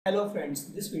Hello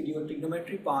friends, this video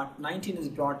Trigonometry part 19 is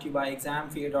brought to you by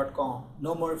ExamFear.com.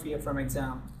 No more fear from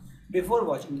exam. Before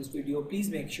watching this video, please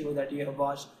make sure that you have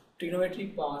watched Trigonometry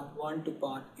part 1 to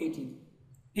part 18.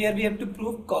 Here we have to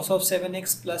prove cos of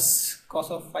 7x plus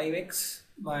cos of 5x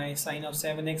by sine of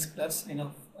 7x plus sine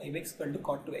of 5x equal to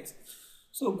cot 2x.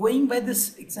 So going by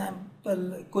this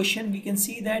example question, we can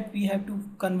see that we have to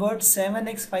convert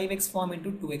 7x 5x form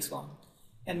into 2x form.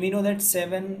 And we know that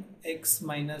 7x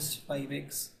minus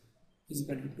 5x is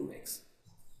equal to 2x.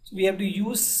 So we have to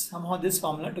use somehow this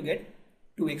formula to get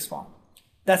 2x form.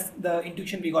 That's the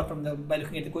intuition we got from by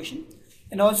looking at the question.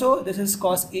 And also this is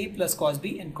cos A plus cos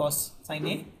B and cos sin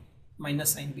A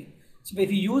minus sin B. So if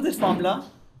we use this formula,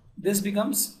 this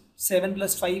becomes 7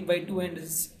 plus 5 by 2 and this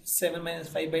is 7 minus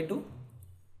 5 by 2.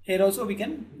 Here also we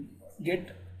can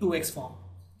get 2x form.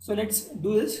 So let's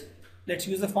do this. Let's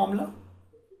use the formula.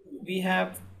 We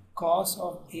have cos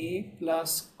of A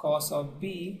plus cos of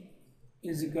B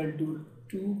is equal to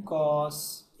 2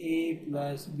 cos A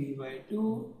plus B by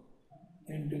 2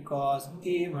 into cos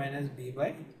A minus B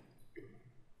by 2.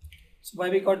 So why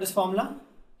we got this formula?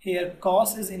 Here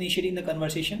cos is initiating the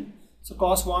conversation. So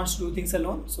cos wants to do things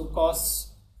alone. So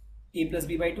cos A plus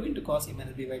B by 2 into cos A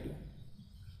minus B by 2.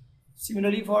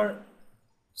 Similarly for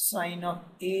sine of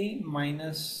A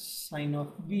minus sine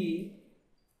of B,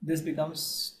 this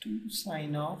becomes 2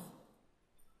 sine of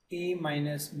A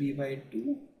minus B by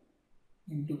 2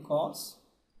 into cos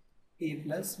A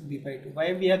plus B by 2.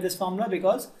 Why we have this formula?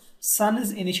 Because sun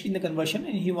is initiating the conversion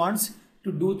and he wants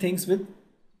to do things with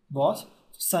boss,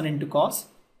 sun into cos,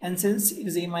 and since it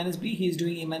is A minus B, he is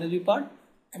doing A minus B part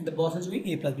and the boss is doing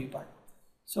A plus B part.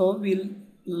 So we'll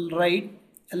write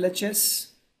LHS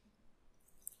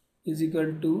is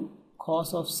equal to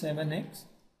cos of 7x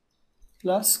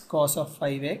plus cos of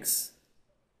 5x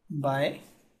by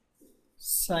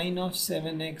sine of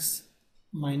 7x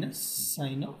minus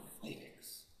sine of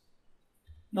 5x.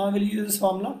 Now we'll use this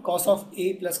formula, cos of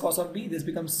A plus cos of B. This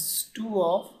becomes 2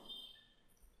 of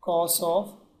cos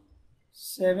of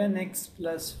 7x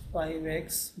plus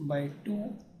 5x by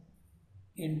 2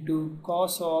 into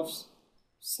cos of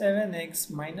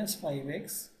 7x minus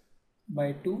 5x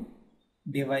by 2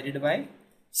 divided by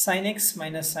sin x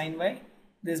minus sin y.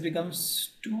 This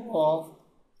becomes 2 of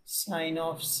sine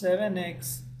of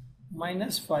 7x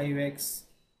minus 5x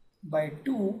by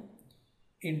 2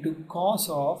 into cos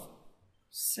of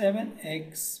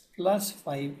 7x plus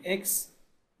 5x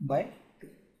by 2.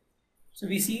 So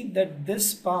we see that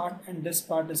this part and this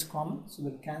part is common. So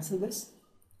we'll cancel this.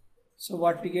 So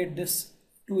what we get, this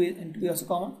 2 and 2 is also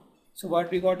common. So what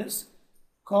we got is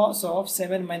cos of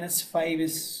 7 minus 5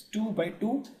 is 2 by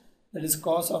 2. That is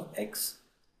cos of x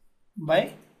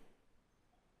by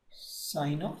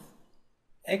sine of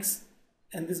x,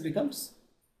 and this becomes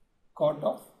cot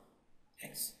of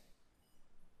x.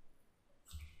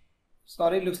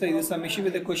 Sorry, looks like there's some issue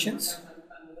with the questions.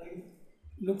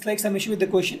 Looks like some issue with the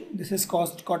question. This is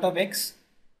cot of x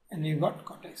and you got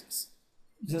cot of x.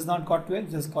 This is not cot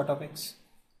 2x, this is cot of x.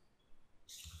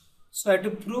 So I have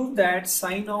to prove that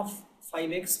sine of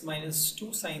 5x minus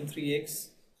 2 sine 3x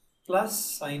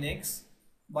plus sine x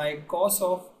by cos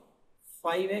of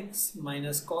 5x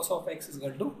minus cos of x is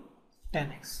equal to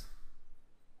 10x.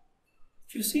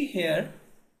 If you see here,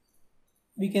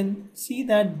 we can see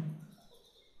that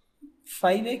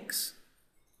 5x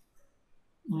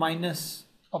minus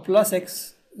or plus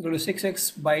x is equal to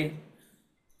 6x by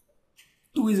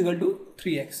 2 is equal to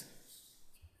 3x.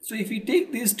 So if we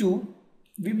take these two,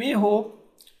 we may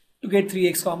hope to get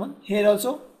 3x common. Here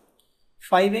also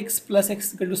 5x plus x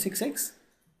is equal to 6x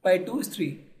by 2 is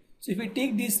 3. So if we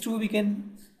take these two, we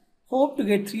can hope to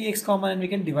get 3x common and we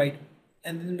can divide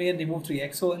and then we can remove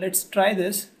 3x. So let's try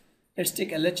this. Let's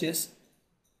take LHS.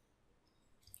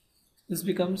 This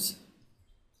becomes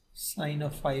sine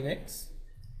of 5x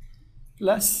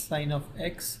plus sine of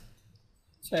x.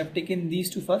 So I have taken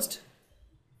these two first,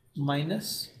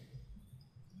 minus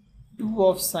 2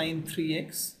 of sine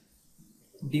 3x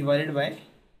divided by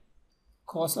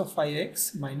cos of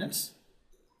 5x minus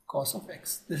cos of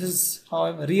x. This is how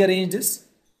I've rearranged this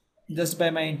just by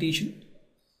my intuition.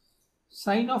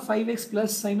 Sine of 5x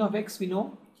plus sine of x, we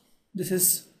know this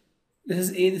is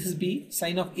A, this is B.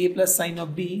 Sine of A plus sine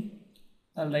of B,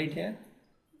 I'll write here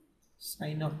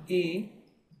sine of A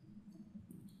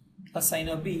plus sine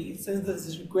of B. Since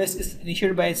this request is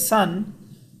initiated by sun,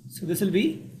 so this will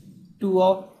be 2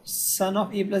 of sin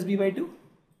of A plus B by 2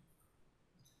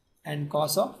 and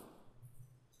cos of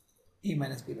A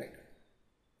minus B by 2.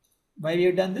 Why we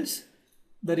have done this?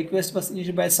 The request was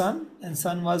initiated by sun and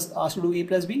sun was asked to do A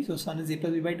plus B. So sun is A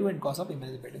plus B by 2 and cos of A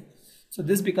minus B by 2. So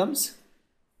this becomes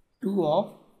 2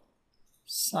 of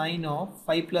sine of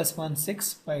 5 plus 1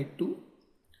 6 by 2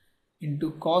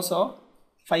 into cos of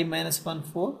 5 minus 1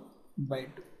 4 by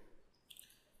 2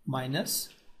 minus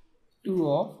 2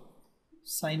 of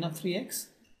sine of 3x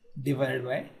divided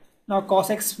by, now cos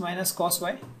x minus cos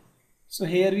y. So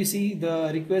here we see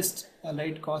the request,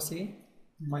 right, cos a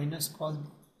minus cos b.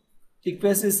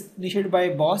 Request is initiated by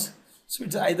boss, so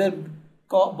it's either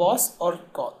boss or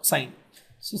sine.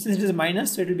 So since it is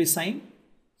minus, so it will be sine.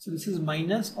 So this is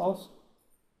minus of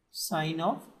sine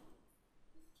of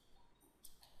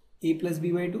a plus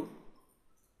b by 2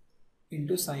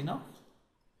 into sine of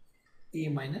a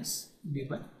minus b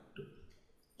by 2.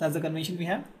 That's the convention we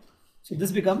have. So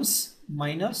this becomes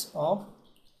minus of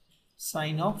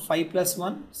sine of 5 plus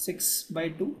 1 6 by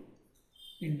 2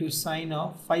 into sine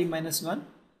of 5 minus 1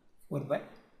 4 by.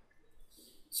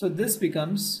 So this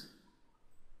becomes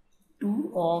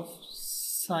 2 of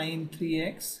sine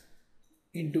 3x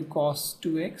into cos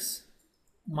 2x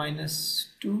minus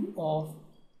 2 of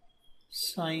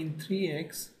sine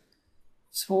 3x,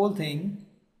 this whole thing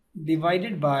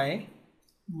divided by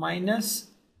minus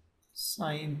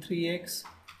sine 3x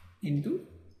into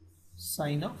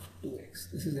sine of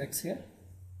 2x. This is x here.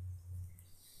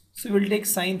 So we'll take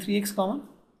sine 3x common.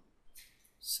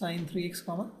 Sine 3x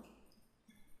common.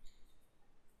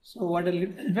 So what I'll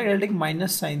get, in fact I'll take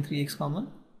minus sine 3x common.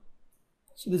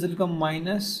 So this will become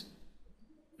minus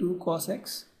 2 cos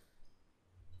x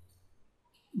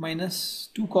minus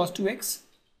 2 cos 2x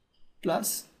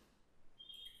plus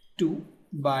 2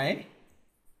 by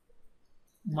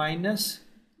minus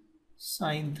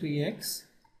sine 3x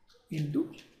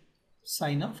into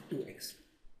sine of 2x.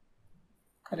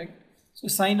 Correct? So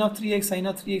sine of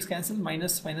 3x cancel,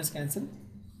 minus minus cancel.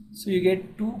 So you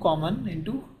get 2 common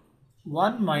into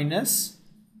 1 minus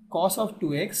cos of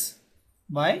 2x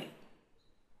by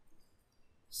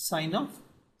sine of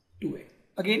 2x.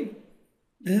 Again,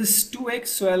 this is 2x,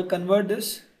 so I'll convert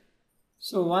this.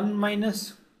 So 1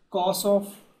 minus cos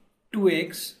of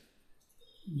 2x,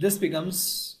 this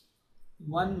becomes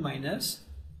 1 minus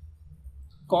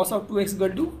cos of 2x equal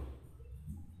to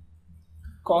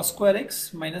cos square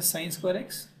x minus sine square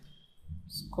x.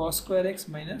 So cos square x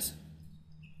minus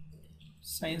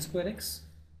sine square x.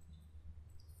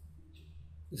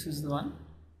 This is the one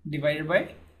divided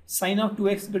by sine of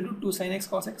 2x equal to 2 sine x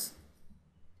cos x.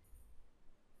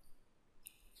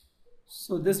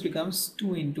 So this becomes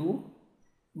 2 into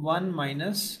 1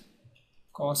 minus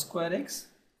cos square x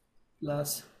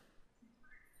plus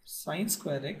sine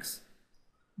square x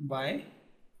by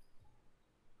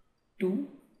 2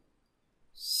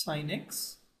 sine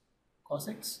x cos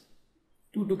x.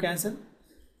 2 to cancel.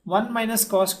 1 minus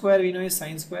cos square we know is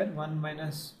sine square. 1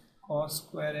 minus cos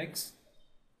square x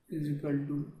is equal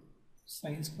to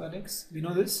sine square x. We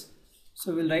know this.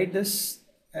 So we'll write this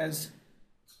as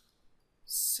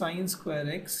sine square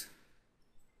x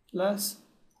plus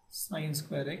sine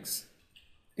square x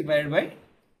divided by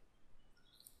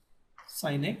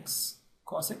sine x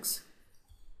cos x.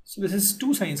 So this is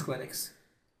 2 sine square x.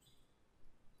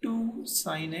 2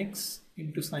 sine x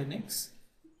into sine x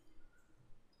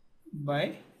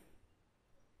by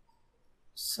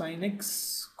sine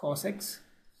x cos x.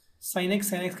 Sine x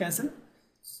cancel.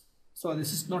 So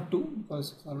this is not 2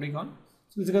 because it's already gone.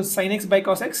 So this is sine x by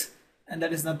cos x, and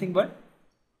that is nothing but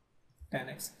tan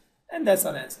x. And that's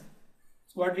our answer.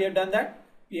 So what we have done, that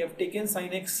we have taken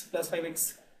sine x plus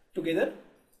 5x together.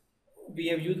 We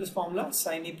have used this formula,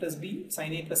 sine a plus b,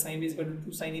 sine a plus sine b is equal to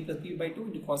 2 sine a plus b by 2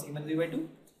 into cos a minus b by 2.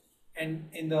 And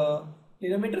in the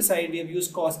denominator side, we have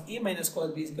used cos a minus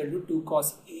cos b is equal to 2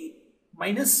 cos a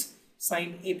minus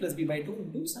sine a plus b by 2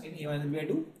 into sine a minus b by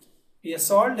 2. We have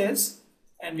solved this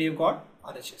and we have got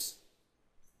RHS.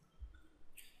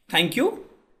 Thank you.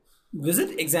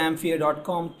 Visit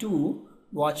ExamFear.com to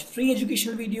watch free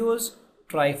educational videos,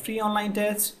 try free online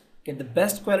tests, get the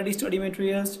best quality study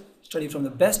materials, study from the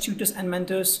best tutors and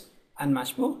mentors, and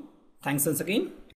much more. Thanks once again.